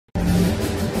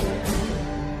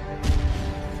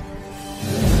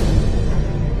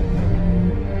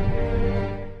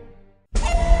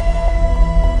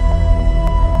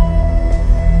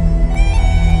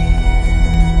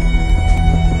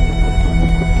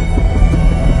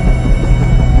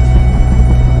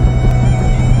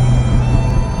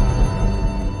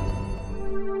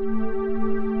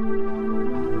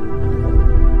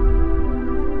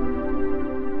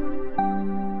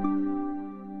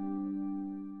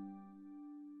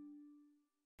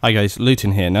Hi guys,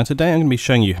 Luton here. Now today I'm going to be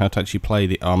showing you how to actually play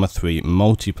the Arma 3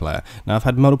 multiplayer. Now I've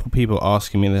had multiple people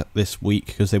asking me this week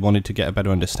because they wanted to get a better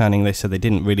understanding. They said they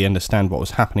didn't really understand what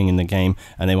was happening in the game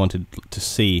and they wanted to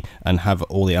see and have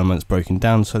all the elements broken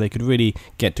down so they could really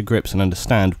get to grips and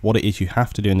understand what it is you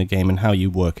have to do in the game and how you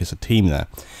work as a team there.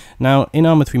 Now in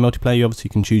Arma 3 multiplayer you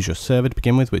obviously can choose your server to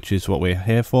begin with, which is what we're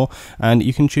here for, and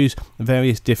you can choose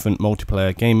various different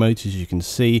multiplayer game modes. As you can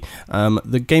see,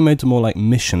 the game modes are more like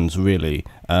missions really.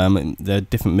 There are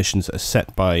different missions that are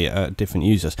set by different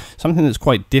users. Something that's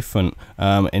quite different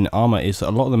in Arma is that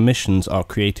a lot of the missions are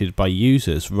created by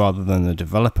users rather than the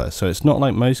developer. So it's not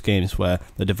like most games where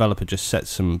the developer just sets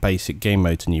some basic game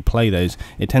modes and you play those.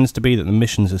 It tends to be that the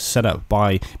missions are set up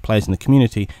by players in the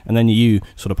community and then you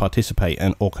sort of participate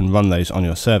or can run those on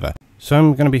your server. So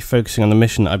I'm going to be focusing on the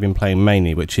mission that I've been playing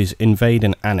mainly, which is Invade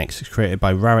Annex. It's created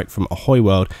by Rarek from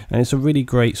Ahoyworld, and it's a really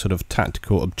great sort of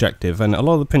tactical objective, and a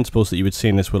lot of the principles that you would see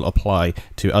in this will apply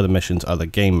to other missions, other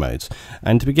game modes.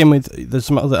 And to begin with, there's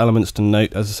some other elements to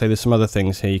note. As I say, there's some other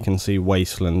things here. You can see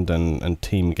Wasteland and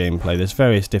team gameplay. There's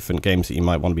various different games that you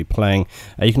might want to be playing.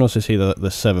 You can also see the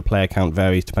server player count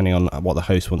varies depending on what the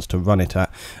host wants to run it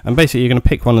at. And basically, you're going to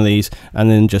pick one of these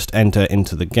and then just enter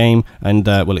into the game, and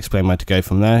we'll explain where to go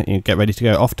from there. You get ready to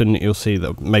go. Often you'll see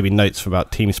that maybe notes for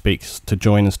about TeamSpeaks to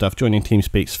join and stuff. Joining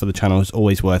TeamSpeaks for the channel is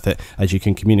always worth it, as you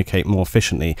can communicate more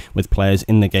efficiently with players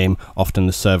in the game, often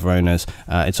the server owners.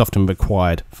 It's often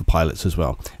required for pilots as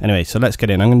well. Anyway, so let's get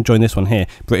in. I'm going to join this one here,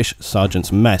 British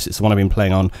Sergeant's Mess. It's the one I've been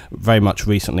playing on very much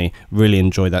recently. Really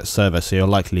enjoy that server, so you're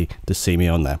likely to see me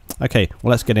on there. Okay,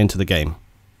 well, let's get into the game.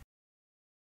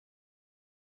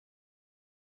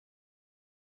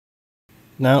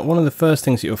 Now, one of the first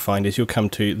things that you'll find is you'll come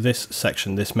to this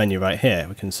section, this menu right here.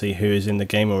 We can see who is in the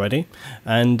game already,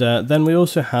 and then we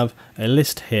also have a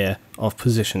list here of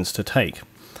positions to take.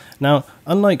 Now,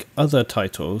 unlike other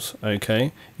titles,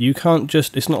 okay, you can't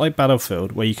just, it's not like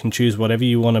Battlefield where you can choose whatever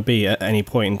you want to be at any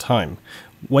point in time.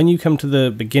 When you come to the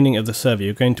beginning of the server,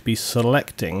 you're going to be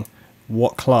selecting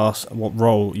what class, what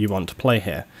role you want to play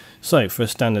here. So for a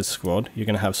standard squad, you're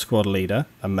going to have squad leader,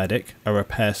 a medic, a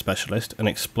repair specialist, an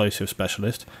explosive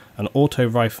specialist, an auto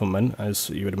rifleman,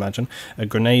 as you would imagine, a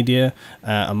grenadier,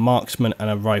 a marksman, and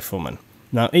a rifleman.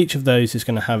 Now each of those is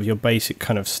going to have your basic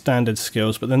kind of standard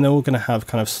skills, but then they're all going to have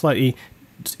kind of slightly,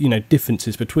 you know,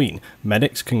 differences between.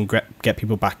 Medics can get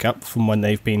people back up from when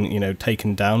they've been, you know,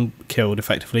 taken down, killed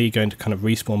effectively, go into kind of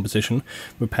respawn position.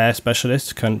 Repair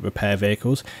specialists can repair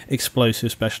vehicles.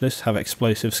 Explosive specialists have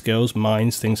explosive skills,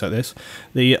 mines, things like this.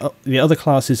 The other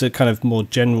classes are kind of more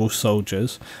general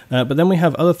soldiers, but then we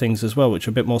have other things as well which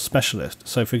are a bit more specialist.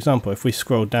 So for example, if we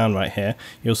scroll down right here,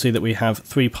 you'll see that we have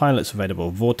 3 pilots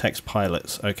available, Vortex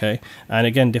pilots, okay, and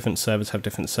again different servers have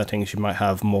different settings. You might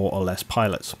have more or less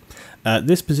pilots.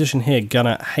 This position here,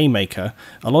 Gunner Haymaker,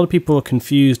 a lot of people are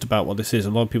confused about what this is.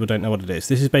 A lot of people don't know what it is.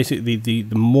 This is basically the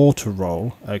mortar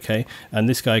role, okay, and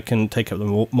this guy can take up the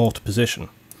mortar position.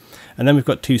 And then we've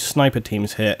got 2 sniper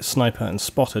teams here, sniper and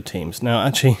spotter teams. Now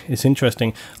actually it's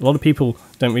interesting, a lot of people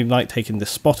don't really like taking the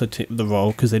spotter the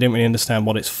role because they don't really understand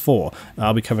what it's for.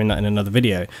 I'll be covering that in another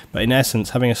video, but in essence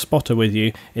having a spotter with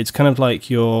you, it's kind of like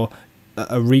you're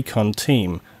a recon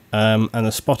team. And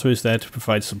the spotter is there to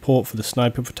provide support for the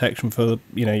sniper, protection for,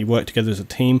 you know, you work together as a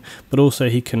team, but also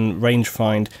he can range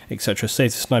find, etc.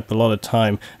 Save the sniper a lot of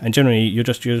time, and generally you're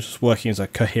just working as a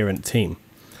coherent team.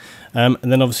 And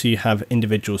then obviously you have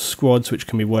individual squads which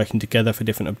can be working together for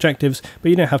different objectives, but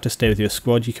you don't have to stay with your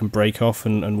squad. You can break off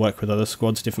and work with other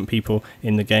squads, different people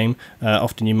in the game.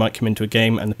 Often you might come into a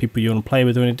game and the people you want to play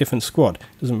with are in a different squad.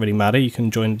 It doesn't really matter, you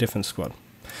can join a different squad.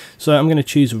 So I'm going to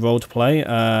choose a role to play.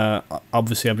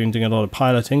 Obviously I've been doing a lot of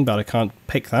piloting, but I can't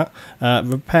pick that.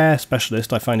 Repair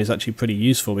specialist I find is actually pretty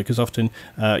useful because often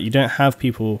you don't have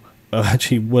people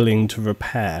actually willing to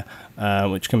repair,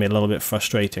 which can be a little bit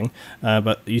frustrating.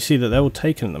 But you see that they're all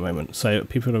taken at the moment, so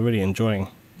people are really enjoying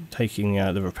taking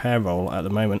the repair role at the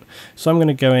moment. So I'm going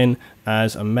to go in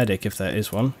as a medic if there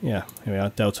is one. Yeah, here we are,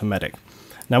 Delta Medic.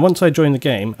 Now once I join the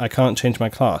game, I can't change my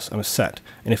class, I'm set.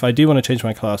 And if I do want to change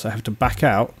my class, I have to back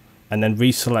out and then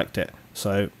reselect it.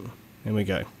 So here we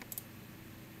go.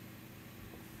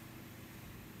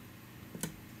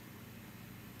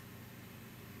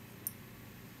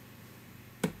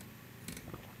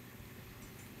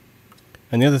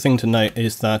 And the other thing to note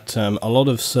is that a lot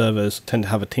of servers tend to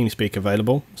have a TeamSpeak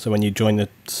available. So when you join the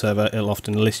server, it'll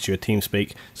often list you a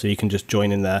TeamSpeak, so you can just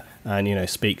join in there and, you know,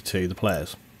 speak to the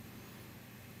players.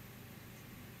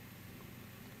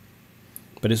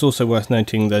 But it's also worth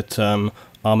noting that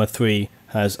Arma 3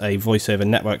 has a voice over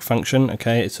network function.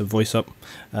 Okay, it's a voice up,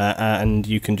 and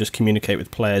you can just communicate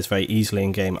with players very easily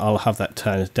in game. I'll have that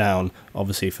turned down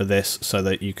obviously for this so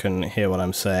that you can hear what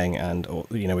I'm saying, and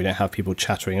we don't have people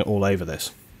chattering all over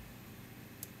this.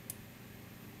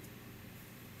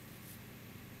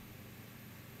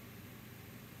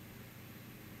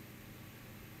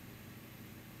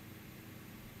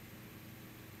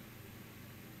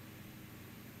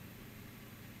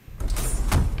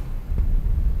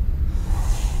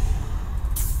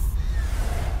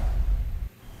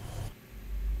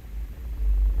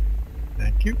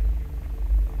 Thank you.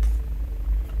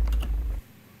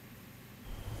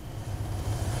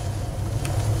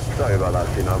 Sorry about that,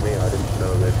 Tsunami. I didn't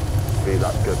know they'd be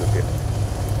that good of you.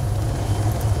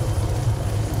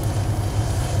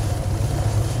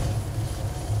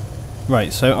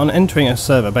 Right, so on entering a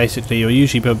server, basically you'll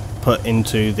usually be put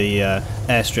into the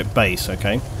airstrip base,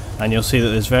 okay? And you'll see that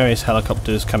there's various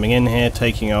helicopters coming in here,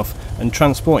 taking off, and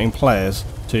transporting players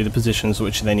to the positions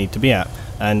which they need to be at.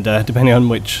 And depending on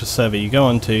which server you go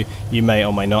onto, you may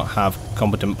or may not have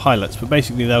competent pilots, but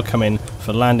basically they'll come in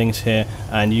for landings here,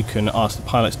 and you can ask the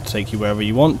pilots to take you wherever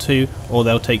you want to, or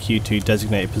they'll take you to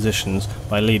designated positions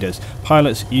by leaders.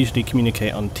 Pilots usually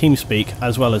communicate on TeamSpeak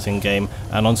as well as in-game,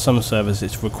 and on some servers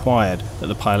it's required that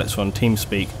the pilots are on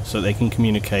TeamSpeak so that they can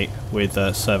communicate with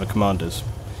server commanders.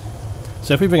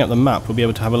 So if we bring up the map, we'll be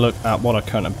able to have a look at what our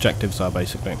current objectives are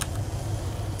basically.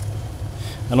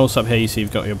 And also up here you see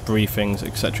you've got your briefings,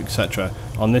 etc, etc.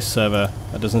 On this server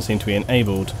that doesn't seem to be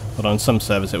enabled, but on some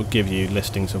servers it will give you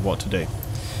listings of what to do.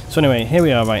 So anyway, here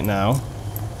we are right now,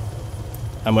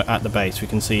 and we're at the base. We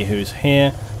can see who's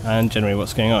here and generally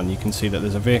what's going on. You can see that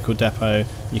there's a vehicle depot,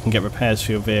 you can get repairs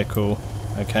for your vehicle.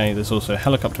 Okay, there's also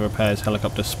helicopter repairs,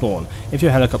 helicopter spawn. If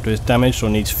your helicopter is damaged or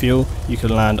needs fuel, you can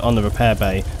land on the repair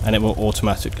bay and it will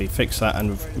automatically fix that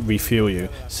and refuel you.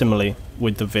 Similarly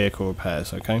with the vehicle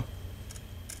repairs, okay?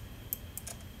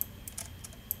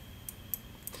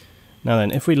 Now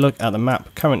then, if we look at the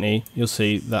map currently, you'll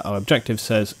see that our objective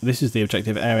says this is the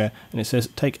objective area, and it says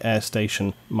take air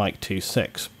station Mike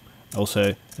 26.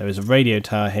 Also, there is a radio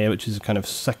tower here, which is a kind of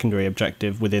secondary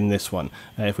objective within this one.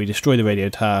 If we destroy the radio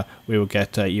tower, we will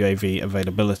get UAV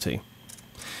availability.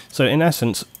 So in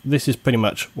essence, this is pretty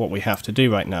much what we have to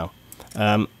do right now.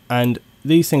 And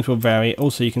these things will vary.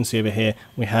 Also, you can see over here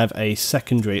we have a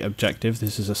secondary objective.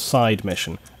 This is a side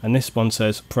mission, and this one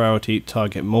says priority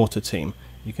target mortar team.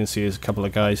 You can see there's a couple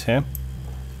of guys here,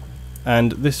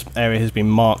 and this area has been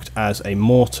marked as a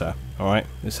mortar. Alright,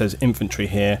 it says infantry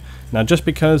here. Now just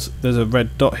because there's a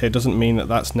red dot here doesn't mean that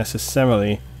that's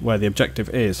necessarily where the objective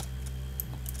is.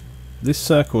 This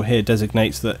circle here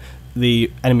designates that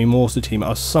the enemy mortar team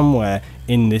are somewhere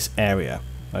in this area.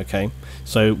 Okay,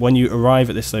 so when you arrive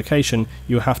at this location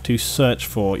you have to search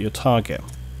for your target.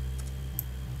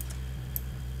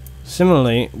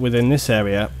 Similarly, within this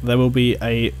area, there will be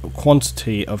a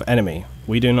quantity of enemy.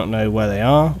 We do not know where they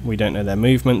are, we don't know their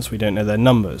movements, we don't know their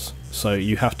numbers. So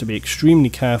you have to be extremely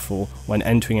careful when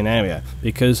entering an area,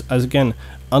 because, as again,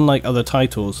 unlike other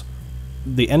titles,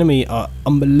 the enemy are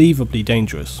unbelievably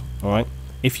dangerous, alright?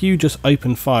 If you just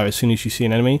open fire as soon as you see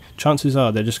an enemy, chances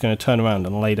are they're just going to turn around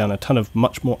and lay down a ton of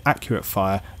much more accurate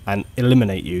fire and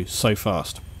eliminate you so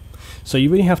fast. So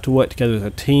you really have to work together as a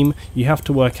team, you have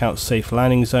to work out safe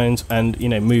landing zones and,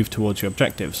 move towards your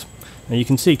objectives. Now you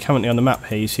can see currently on the map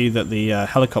here, you see that the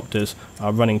helicopters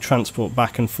are running transport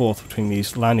back and forth between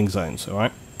these landing zones,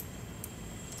 alright?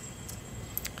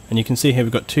 And you can see here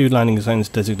we've got two landing zones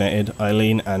designated,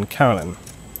 Eileen and Carolyn.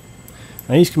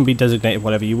 Now these can be designated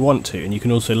whatever you want to, and you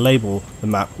can also label the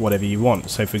map whatever you want.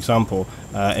 So for example,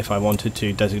 if I wanted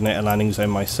to designate a landing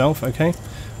zone myself, okay,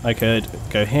 I could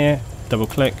go here, double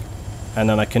click, and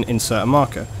then I can insert a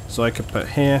marker. So I could put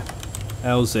here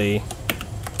LZ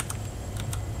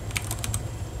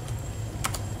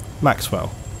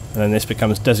Maxwell, and then this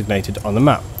becomes designated on the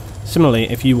map. Similarly,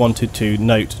 if you wanted to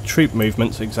note troop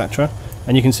movements, etc.,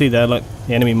 and you can see there, look,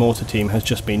 the enemy mortar team has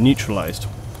just been neutralized.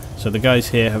 So the guys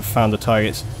here have found the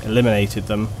targets, eliminated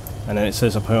them, and then it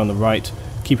says up here on the right,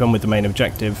 keep on with the main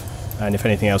objective, and if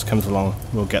anything else comes along,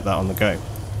 we'll get that on the go.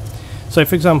 So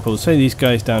for example, say these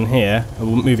guys down here are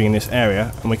moving in this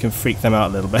area, and we can freak them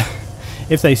out a little bit.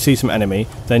 If they see some enemy,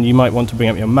 then you might want to bring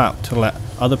up your map to let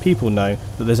other people know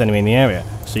that there's enemy in the area.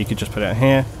 So you could just put it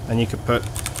here, and you could put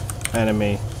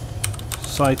enemy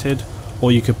sighted,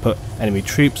 or you could put enemy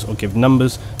troops, or give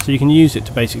numbers, so you can use it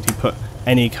to basically put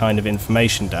any kind of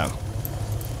information down.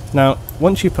 Now,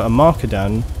 once you put a marker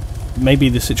down, maybe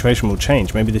the situation will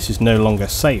change. Maybe this is no longer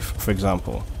safe, for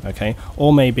example, okay?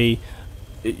 Or maybe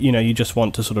you just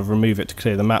want to sort of remove it to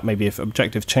clear the map. Maybe if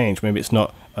objectives change, maybe it's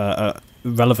not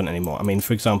relevant anymore. I mean,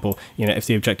 for example, you know, if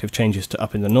the objective changes to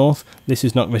up in the north, this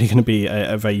is not really going to be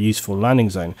a very useful landing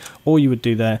zone. All you would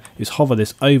do there is hover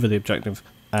this over the objective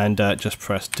and just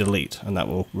press delete, and that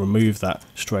will remove that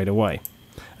straight away.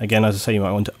 Again, as I say, you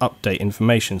might want to update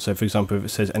information. So for example, if it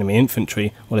says enemy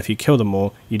infantry, well, if you kill them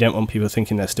all, you don't want people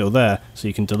thinking they're still there, so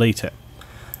you can delete it.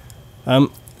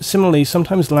 Similarly,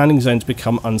 sometimes landing zones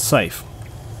become unsafe.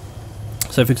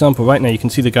 So for example, right now you can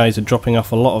see the guys are dropping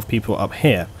off a lot of people up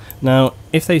here. Now,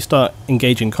 if they start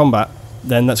engaging combat,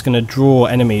 then that's going to draw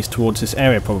enemies towards this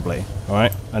area probably,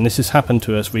 alright? And this has happened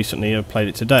to us recently. I've played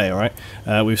it today, alright?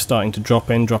 We're starting to drop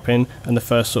in, and the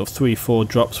first sort of 3-4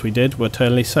 drops we did were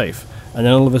totally safe. And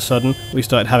then all of a sudden, we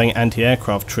started having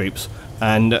anti-aircraft troops,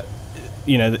 and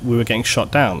you know, we were getting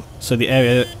shot down. So the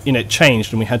area, you know,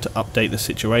 changed, and we had to update the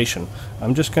situation.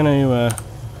 I'm just going to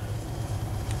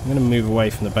move away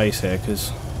from the base here because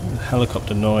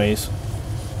helicopter noise,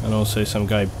 and also some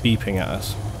guy beeping at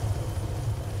us.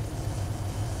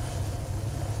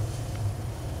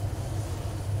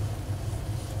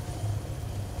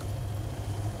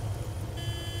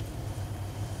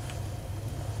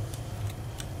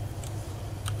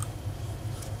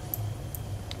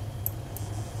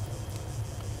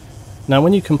 Now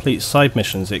when you complete side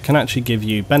missions, it can actually give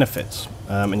you benefits,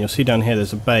 and you'll see down here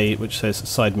there's a bay which says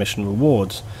side mission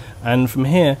rewards, and from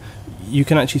here you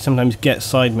can actually sometimes get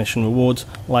side mission rewards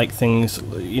like things,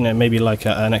 you know, maybe like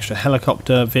an extra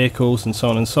helicopter, vehicles, and so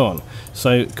on and so on.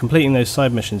 So completing those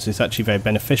side missions is actually very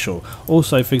beneficial.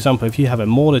 Also, for example, if you have a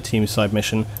mortar team side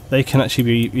mission, they can actually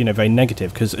be, you know, very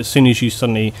negative, because as soon as you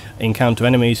suddenly encounter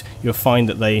enemies, you'll find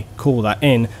that they call that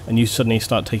in and you suddenly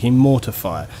start taking mortar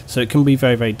fire. So it can be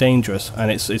very, very dangerous,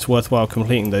 and it's worthwhile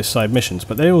completing those side missions,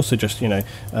 but they're also just, you know,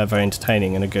 very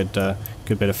entertaining and a good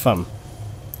bit of fun.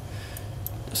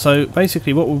 So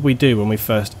basically, what would we do when we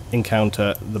first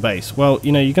encounter the base? Well,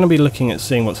 you know, you're going to be looking at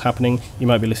seeing what's happening. You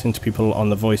might be listening to people on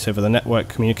the voice over the network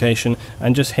communication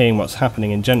and just hearing what's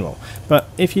happening in general. But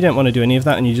if you don't want to do any of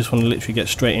that and you just want to literally get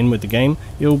straight in with the game,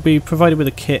 you'll be provided with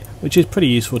a kit which is pretty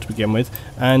useful to begin with.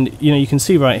 And you know, you can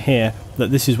see right here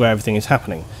that this is where everything is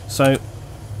happening. So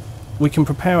we can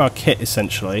prepare our kit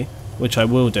essentially, which I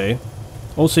will do.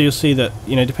 Also, you'll see that,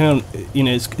 you know, depending on, you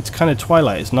know, it's kind of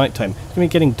twilight, it's nighttime. It's going to be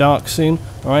getting dark soon,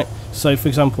 alright? So, for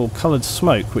example, coloured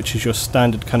smoke, which is your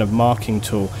standard kind of marking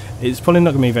tool, it's probably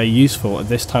not going to be very useful at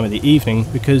this time of the evening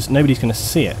because nobody's going to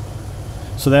see it.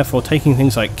 So therefore, taking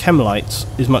things like chem lights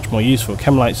is much more useful.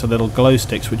 Chem lights are little glow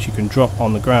sticks which you can drop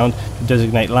on the ground to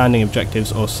designate landing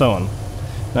objectives or so on.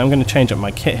 Now I'm going to change up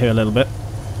my kit here a little bit.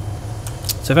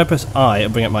 So if I press I,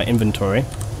 it'll bring up my inventory.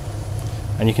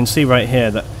 And you can see right here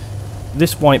that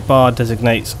this white bar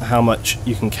designates how much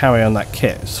you can carry on that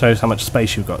kit. It shows how much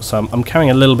space you've got. So I'm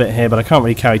carrying a little bit here, but I can't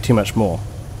really carry too much more.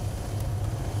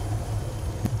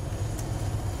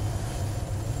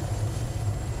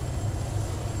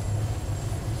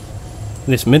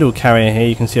 This middle carrier here,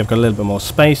 you can see I've got a little bit more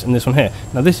space, and this one here.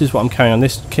 Now this is what I'm carrying on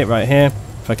this kit right here.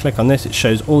 If I click on this, it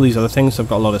shows all these other things. So I've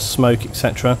got a lot of smoke,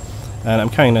 etc. And I'm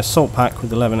carrying an assault pack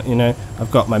with 11, you know.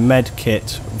 I've got my med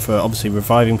kit for obviously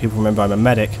reviving people. Remember, I'm a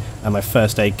medic, and my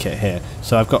first aid kit here.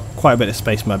 So I've got quite a bit of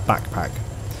space in my backpack.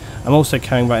 I'm also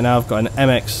carrying right now, I've got an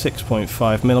MX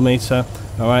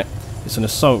 6.5mm. Alright, it's an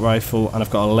assault rifle, and I've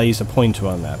got a laser pointer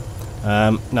on there.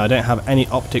 Now I don't have any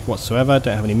optic whatsoever,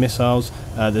 don't have any missiles.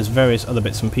 There's various other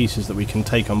bits and pieces that we can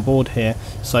take on board here.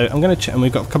 So I'm going to check, and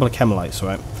we've got a couple of chem lights,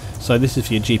 right? So this is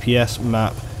for your GPS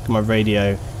map, got my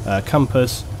radio,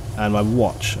 compass, and my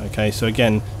watch. Okay, so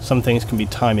again, some things can be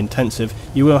time intensive.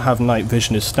 You will have night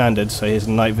vision as standard, so here's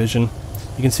night vision.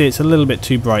 You can see it's a little bit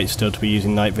too bright still to be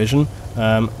using night vision,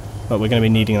 but we're going to be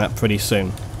needing that pretty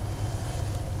soon.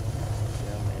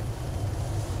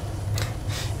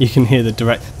 You can hear the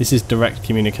direct, this is direct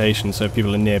communication, so if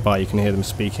people are nearby you can hear them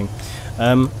speaking.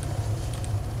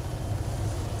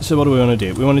 So what do we want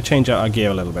to do? We want to change out our gear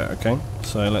a little bit, okay?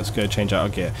 So let's go change out our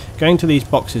gear. Going to these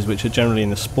boxes, which are generally in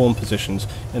the spawn positions,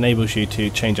 enables you to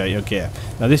change out your gear.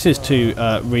 Now this is to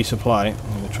resupply.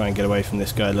 I'm going to try and get away from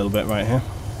this guy a little bit right here.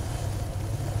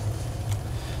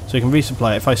 So you can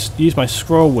resupply. If I use my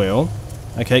scroll wheel,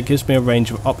 okay, it gives me a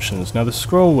range of options. Now the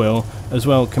scroll wheel as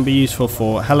well can be useful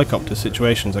for helicopter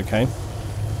situations, okay?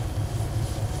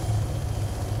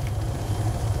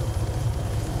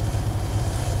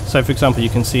 So for example, you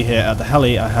can see here at the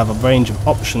heli I have a range of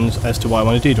options as to what I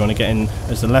want to do. Do I want to get in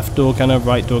as the left door gunner,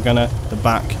 right door gunner, the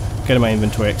back, go to my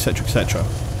inventory, etc, etc.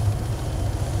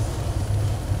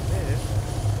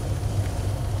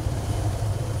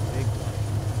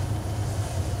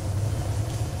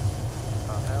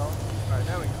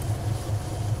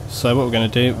 So what we're going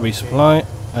to do, resupply,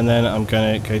 and then I'm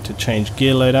going to go to change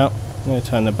gear loadout. I'm going to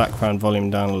turn the background volume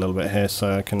down a little bit here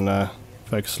so I can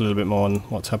focus a little bit more on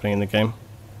what's happening in the game.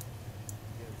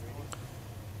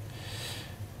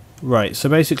 Right, so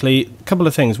basically, a couple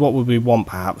of things. What would we want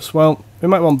perhaps? Well, we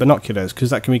might want binoculars because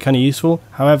that can be kind of useful.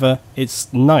 However,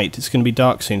 it's night, it's going to be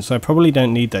dark soon, so I probably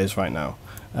don't need those right now.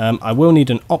 I will need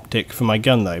an optic for my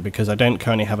gun though, because I don't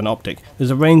currently have an optic.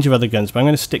 There's a range of other guns, but I'm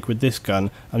going to stick with this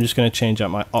gun. I'm just going to change out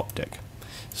my optic.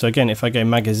 So again, if I go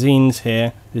magazines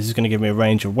here, this is going to give me a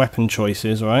range of weapon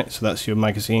choices, alright? So that's your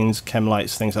magazines, chem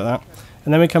lights, things like that.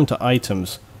 And then we come to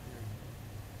items.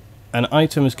 And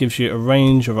items gives you a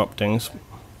range of optics.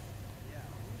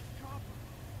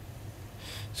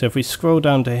 So if we scroll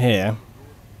down to here,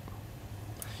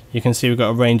 you can see we've got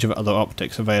a range of other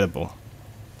optics available.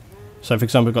 So for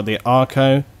example, we've got the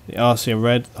Arco, the RC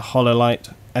Red, the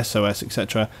Hololight, SOS,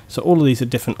 etc. So all of these are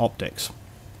different optics.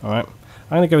 Alright,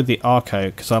 I'm going to go with the Arco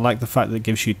because I like the fact that it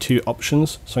gives you two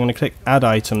options. So I'm going to click Add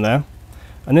Item there.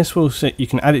 And this will say you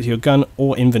can add it to your gun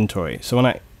or inventory. So when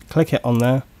I click it on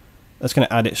there, that's going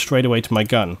to add it straight away to my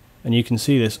gun. And you can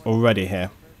see this already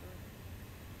here.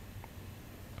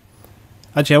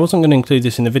 Actually, I wasn't going to include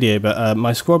this in the video, but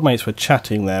my squad mates were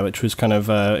chatting there, which was kind of,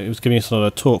 it was giving us a lot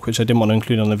of talk, which I didn't want to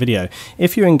include on the video.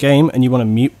 If you're in game and you want to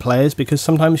mute players, because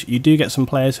sometimes you do get some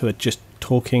players who are just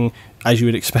talking, as you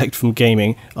would expect from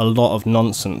gaming, a lot of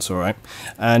nonsense, alright?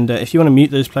 And if you want to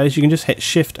mute those players, you can just hit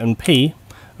Shift and P,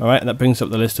 alright, and that brings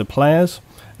up the list of players.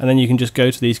 And then you can just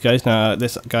go to these guys. Now,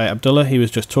 this guy, Abdullah, he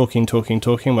was just talking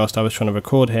whilst I was trying to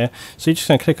record here. So you're just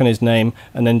going to click on his name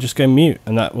and then just go mute,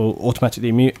 and that will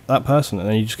automatically mute that person. And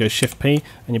then you just go Shift P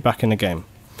and you're back in the game.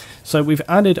 So we've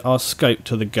added our scope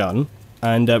to the gun,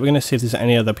 and we're going to see if there's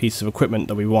any other pieces of equipment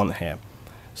that we want here.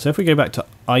 So if we go back to,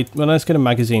 well, let's go to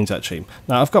magazines actually.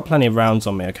 Now, I've got plenty of rounds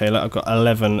on me, okay? Like I've got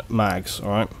 11 mags,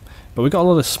 alright? But we've got a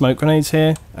lot of smoke grenades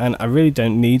here, and I really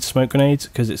don't need smoke grenades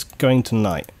because it's going to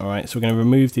night, alright? So we're going to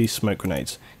remove these smoke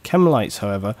grenades. Chem lights,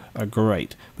 however, are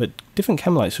great, but different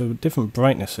chem lights have different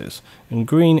brightnesses. And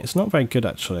green, it's not very good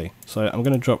actually. So I'm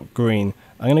going to drop green.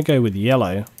 I'm going to go with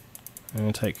yellow. I'm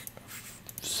going to take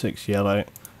 6 yellow,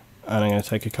 and I'm going to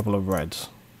take a couple of reds.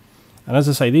 And as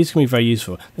I say, these can be very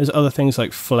useful. There's other things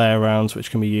like flare rounds which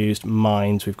can be used,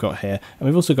 mines we've got here, and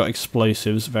we've also got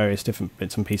explosives, various different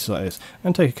bits and pieces like this.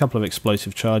 And take a couple of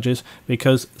explosive charges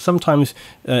because sometimes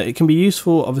it can be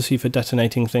useful, obviously, for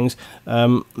detonating things.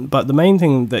 But the main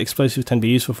thing that explosives tend to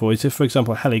be useful for is if, for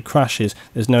example, a heli crashes,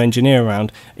 there's no engineer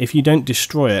around. If you don't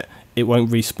destroy it, it won't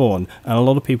respawn, and a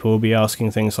lot of people will be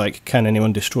asking things like, can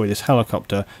anyone destroy this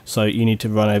helicopter? So you need to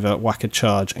run over, whack a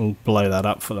charge, and blow that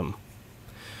up for them.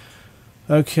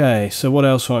 Okay, so what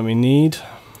else might we need?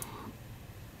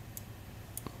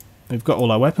 We've got all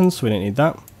our weapons, so we don't need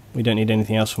that. We don't need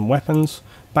anything else from weapons.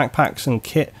 Backpacks and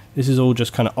kit, this is all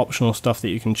just kind of optional stuff that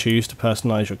you can choose to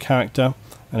personalize your character.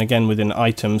 And again, within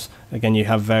items, again, you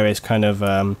have various kind of,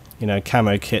 you know,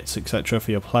 camo kits, etc.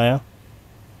 for your player.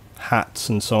 Hats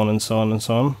and so on and so on and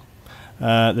so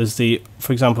on. There's the,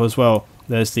 for example, as well,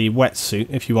 there's the wetsuit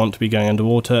if you want to be going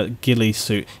underwater, ghillie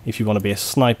suit if you want to be a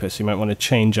sniper, so you might want to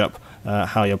change up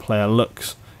how your player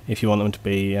looks if you want them to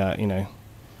be, you know,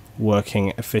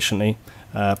 working efficiently.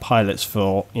 Pilots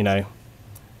for, you know,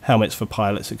 helmets for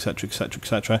pilots, etc, etc,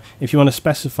 etc. If you want to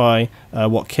specify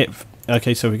what kit,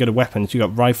 okay, so if we go to weapons, you've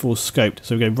got rifles scoped,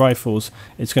 so we go rifles,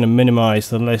 it's going to minimize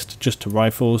the list just to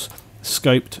rifles.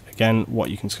 Scoped, again, what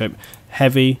you can scope.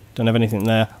 Heavy, don't have anything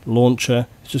there. Launcher,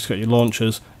 it's just got your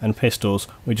launchers. And pistols,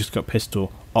 we just got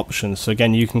pistol options. So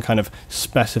again, you can kind of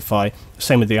specify.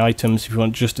 Same with the items. If you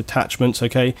want just attachments,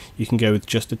 okay, you can go with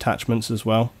just attachments as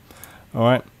well.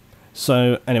 Alright,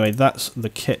 so anyway, that's the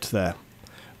kit there.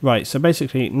 Right, so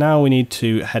basically now we need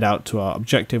to head out to our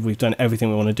objective. We've done everything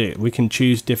we want to do. We can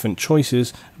choose different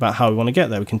choices about how we want to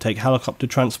get there. We can take helicopter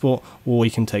transport, or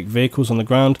we can take vehicles on the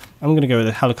ground. I'm going to go with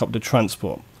a helicopter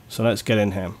transport. So let's get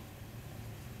in here.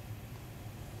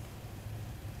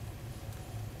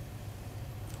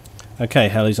 Okay,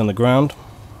 heli's on the ground.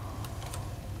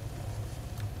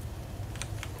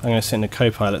 I'm going to sit in the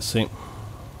co-pilot seat.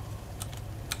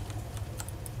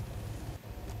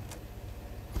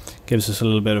 Gives us a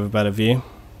little bit of a better view.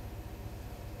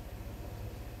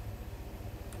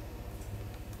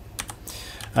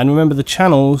 And remember, the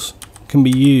channels can be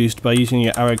used by using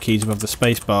your arrow keys above the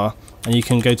space bar, and you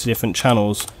can go to different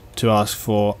channels to ask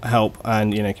for help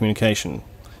and, you know, communication.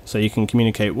 So you can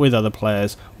communicate with other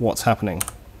players what's happening.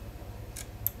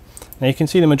 Now you can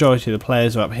see the majority of the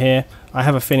players are up here. I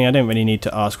have a feeling I don't really need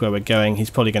to ask where we're going. He's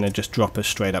probably going to just drop us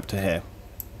straight up to here.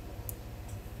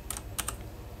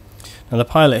 Now the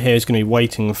pilot here is going to be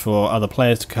waiting for other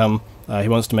players to come. He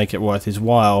wants to make it worth his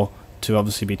while to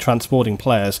obviously be transporting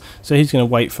players, so he's going to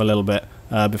wait for a little bit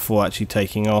before actually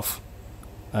taking off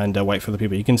and wait for the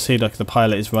people. You can see like the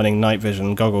pilot is running night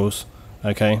vision goggles.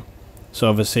 Okay, so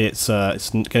obviously it's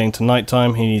getting to night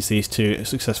time. He needs these to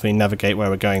successfully navigate where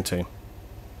we're going to.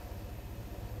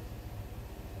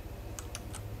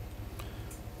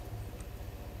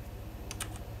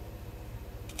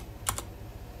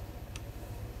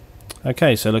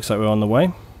 Okay, so it looks like we're on the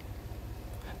way.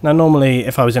 Now normally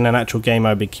if I was in an actual game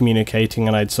I'd be communicating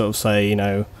and I'd sort of say, you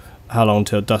know, how long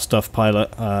till dust off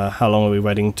pilot, how long are we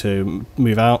waiting to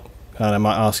move out, and I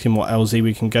might ask him what LZ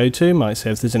we can go to, might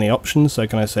say if there's any options. So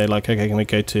can I say like, okay, can we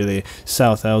go to the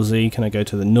south LZ, can I go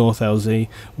to the north LZ,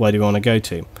 where do we want to go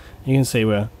to? You can see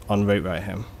we're en route right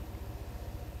here.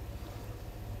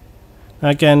 Now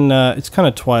again, it's kind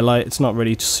of twilight, it's not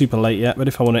really super late yet, but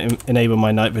if I want to enable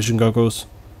my night vision goggles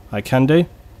I can do.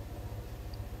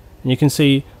 And you can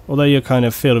see, although your kind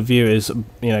of field of view is,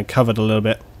 you know, covered a little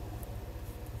bit,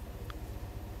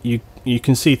 you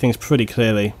can see things pretty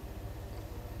clearly.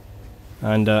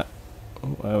 And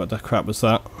what the crap was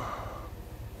that?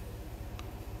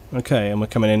 Okay, and we're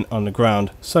coming in on the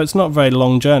ground, so it's not a very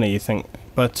long journey, you think,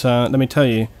 but let me tell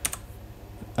you.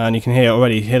 And you can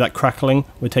hear that crackling.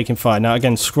 We're taking fire now.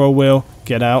 Again, scroll wheel,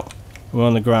 get out. We're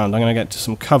on the ground. I'm going to get to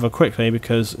some cover quickly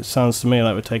because it sounds to me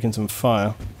like we're taking some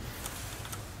fire.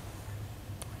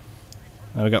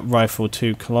 Now we've got rifle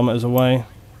 2 kilometers away.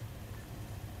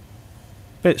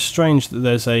 Bit strange that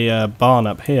there's a barn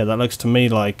up here. That looks to me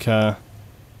like that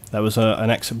was an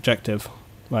ex-objective.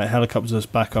 Right, helicopters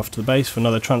back off to the base for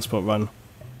another transport run.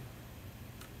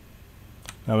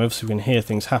 Now obviously we can hear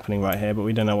things happening right here, but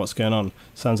we don't know what's going on.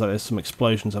 Sounds like there's some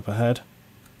explosions up ahead.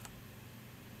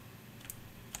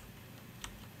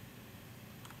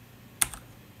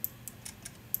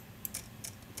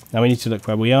 Now we need to look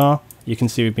where we are. You can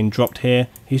see we've been dropped here.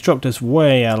 He's dropped us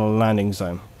way out of the landing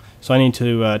zone. So I need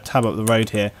to tab up the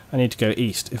road here. I need to go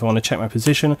east. If I want to check my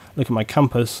position, look at my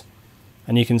compass,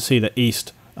 and you can see that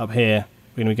east up here,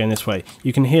 we're going to be going this way.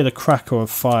 You can hear the crackle of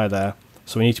fire there,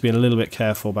 so we need to be a little bit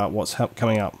careful about what's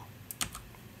coming up.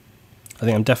 I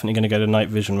think I'm definitely going to go to night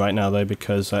vision right now though,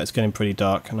 because it's getting pretty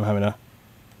dark and I'm having a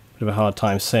bit of a hard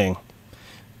time seeing.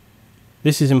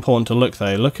 This is important to look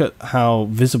though. Look at how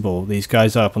visible these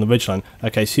guys are up on the ridgeline.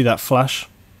 Okay, see that flash?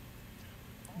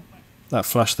 That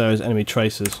flash there is enemy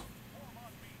tracers.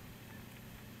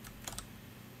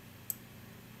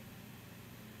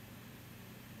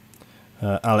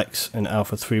 Alex in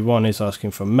Alpha 3-1 is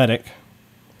asking for a medic.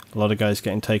 A lot of guys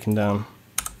getting taken down.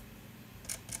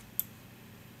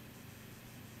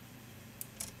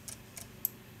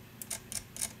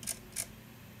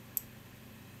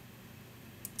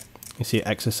 You see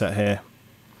Exocet here.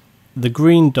 The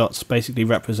green dots basically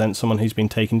represent someone who's been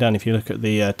taken down. If you look at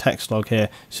the text log here,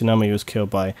 Tsunami was killed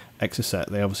by Exocet.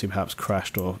 They obviously perhaps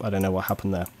crashed, or I don't know what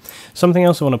happened there. Something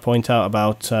else I want to point out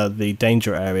about the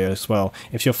danger area as well.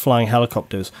 If you're flying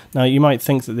helicopters, now you might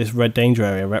think that this red danger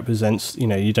area represents, you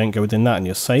know, you don't go within that and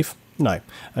you're safe. No.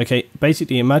 Okay,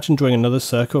 basically imagine drawing another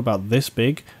circle about this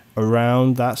big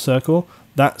around that circle.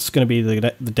 That's going to be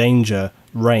the danger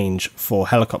range for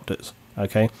helicopters.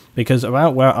 Okay, because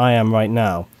about where I am right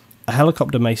now, a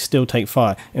helicopter may still take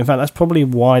fire. In fact, that's probably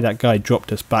why that guy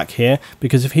dropped us back here,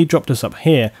 because if he dropped us up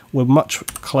here, we're much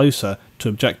closer to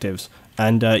objectives,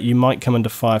 and you might come under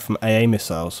fire from AA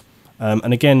missiles.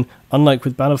 And again, unlike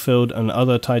with Battlefield and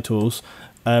other titles,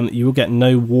 you will get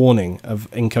no warning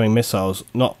of incoming missiles,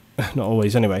 not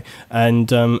always anyway,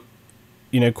 and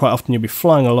you know, quite often you'll be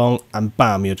flying along and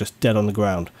bam, you're just dead on the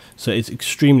ground. So it's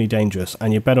extremely dangerous,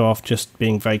 and you're better off just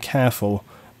being very careful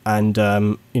and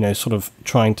you know, sort of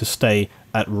trying to stay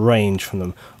at range from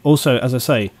them. Also, as I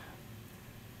say,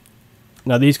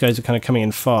 now these guys are kind of coming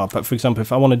in far, but for example,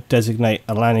 if I want to designate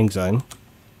a landing zone,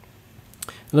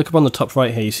 look up on the top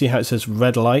right here, you see how it says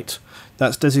red light?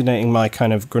 That's designating my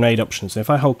kind of grenade options. So if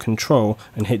I hold Control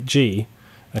and hit G,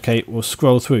 okay, we'll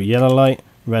scroll through yellow light,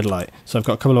 red light. So I've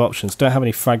got a couple of options. Don't have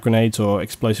any frag grenades or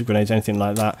explosive grenades, anything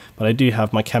like that, but I do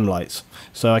have my chem lights.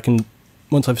 So I can,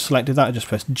 once I've selected that, I just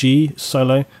press G,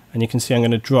 solo, and you can see I'm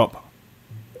going to drop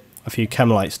a few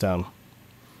chem lights down.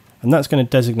 And that's going to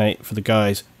designate for the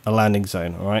guys a landing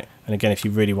zone, alright? And again, if you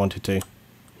really wanted to,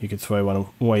 you could throw one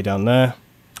way down there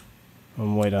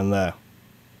and way down there.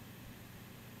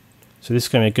 So this is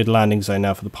going to be a good landing zone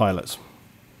now for the pilots.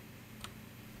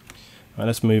 Alright,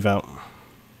 let's move out.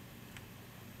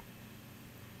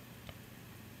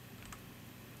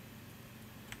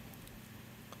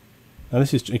 Now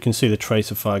this is, you can see the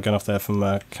trace of fire going off there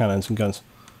from cannons and guns.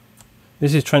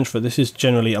 This is trench foot. This is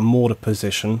generally a mortar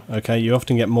position. Okay, you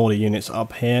often get mortar units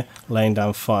up here laying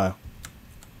down fire.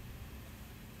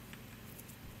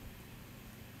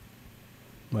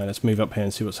 Right, let's move up here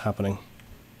and see what's happening.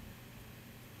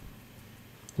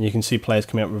 And you can see players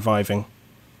coming up reviving.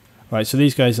 Right, so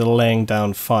these guys are laying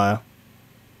down fire.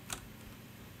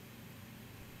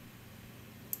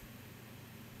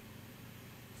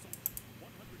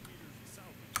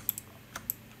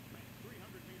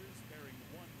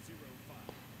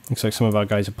 Looks like some of our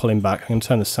guys are pulling back. I'm going to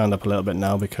turn the sound up a little bit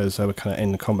now because we're kind of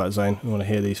in the combat zone. We want to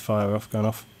hear these fire off going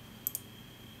off.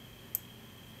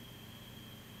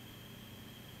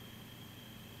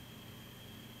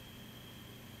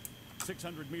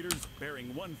 meters,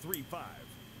 bearing 135.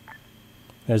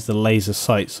 There's the laser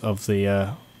sights of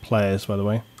the players, by the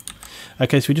way.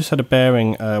 Okay, so we just had a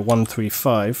bearing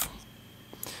 135.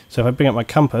 So if I bring up my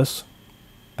compass,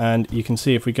 and you can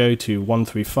see if we go to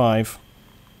 135,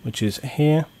 which is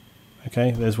here,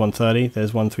 okay, there's 130,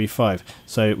 there's 135.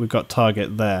 So we've got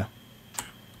target there.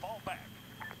 Fall back.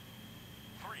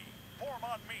 3, form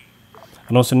on me.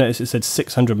 And also notice it said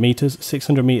 600 meters.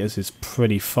 600 meters is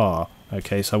pretty far.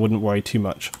 Okay, so I wouldn't worry too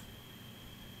much.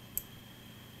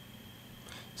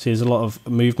 See, there's a lot of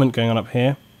movement going on up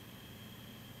here.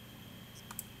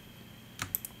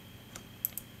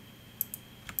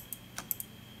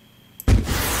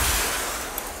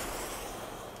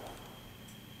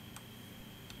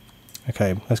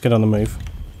 Okay, let's get on the move.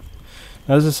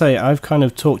 Now, as I say, I've kind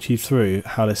of talked you through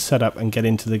how to set up and get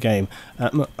into the game.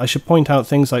 I should point out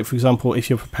things like, for example, if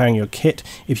you're preparing your kit,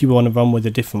 if you want to run with a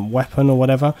different weapon or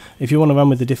whatever, if you want to run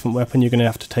with a different weapon, you're going to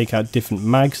have to take out different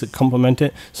mags that complement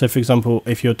it. So, for example,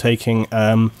 if you're taking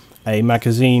a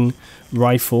magazine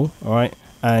rifle, all right,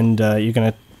 and you're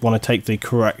going to want to take the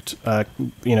correct,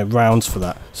 rounds for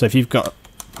that. So if you've got...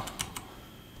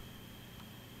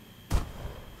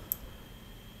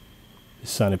 This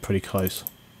sounded pretty close.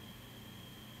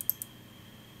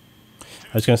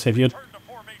 I was going to say,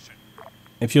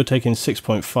 if you're taking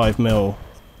 6.5mm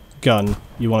gun,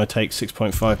 you want to take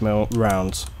 6.5mm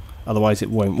rounds. Otherwise, it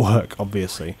won't work,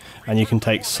 obviously. And you can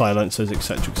take silencers,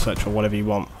 etc., whatever you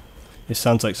want. It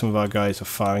sounds like some of our guys are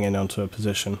firing in onto a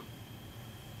position.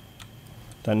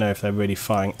 Don't know if they're really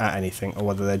firing at anything or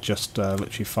whether they're just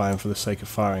literally firing for the sake of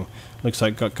firing. Looks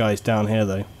like got guys down here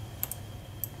though.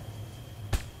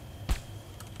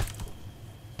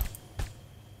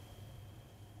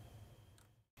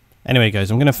 Anyway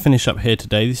guys, I'm going to finish up here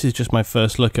today. This is just my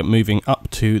first look at moving up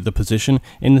to the position.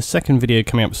 In the second video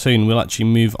coming up soon, we'll actually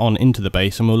move on into the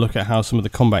base and we'll look at how some of the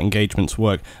combat engagements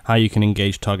work, how you can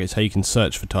engage targets, how you can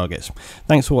search for targets.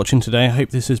 Thanks for watching today. I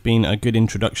hope this has been a good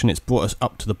introduction. It's brought us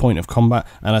up to the point of combat,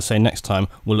 and I say next time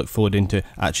we'll look forward into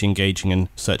actually engaging and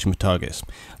searching for targets.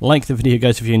 Like the video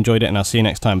guys if you enjoyed it, and I'll see you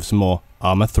next time for some more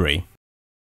Arma 3.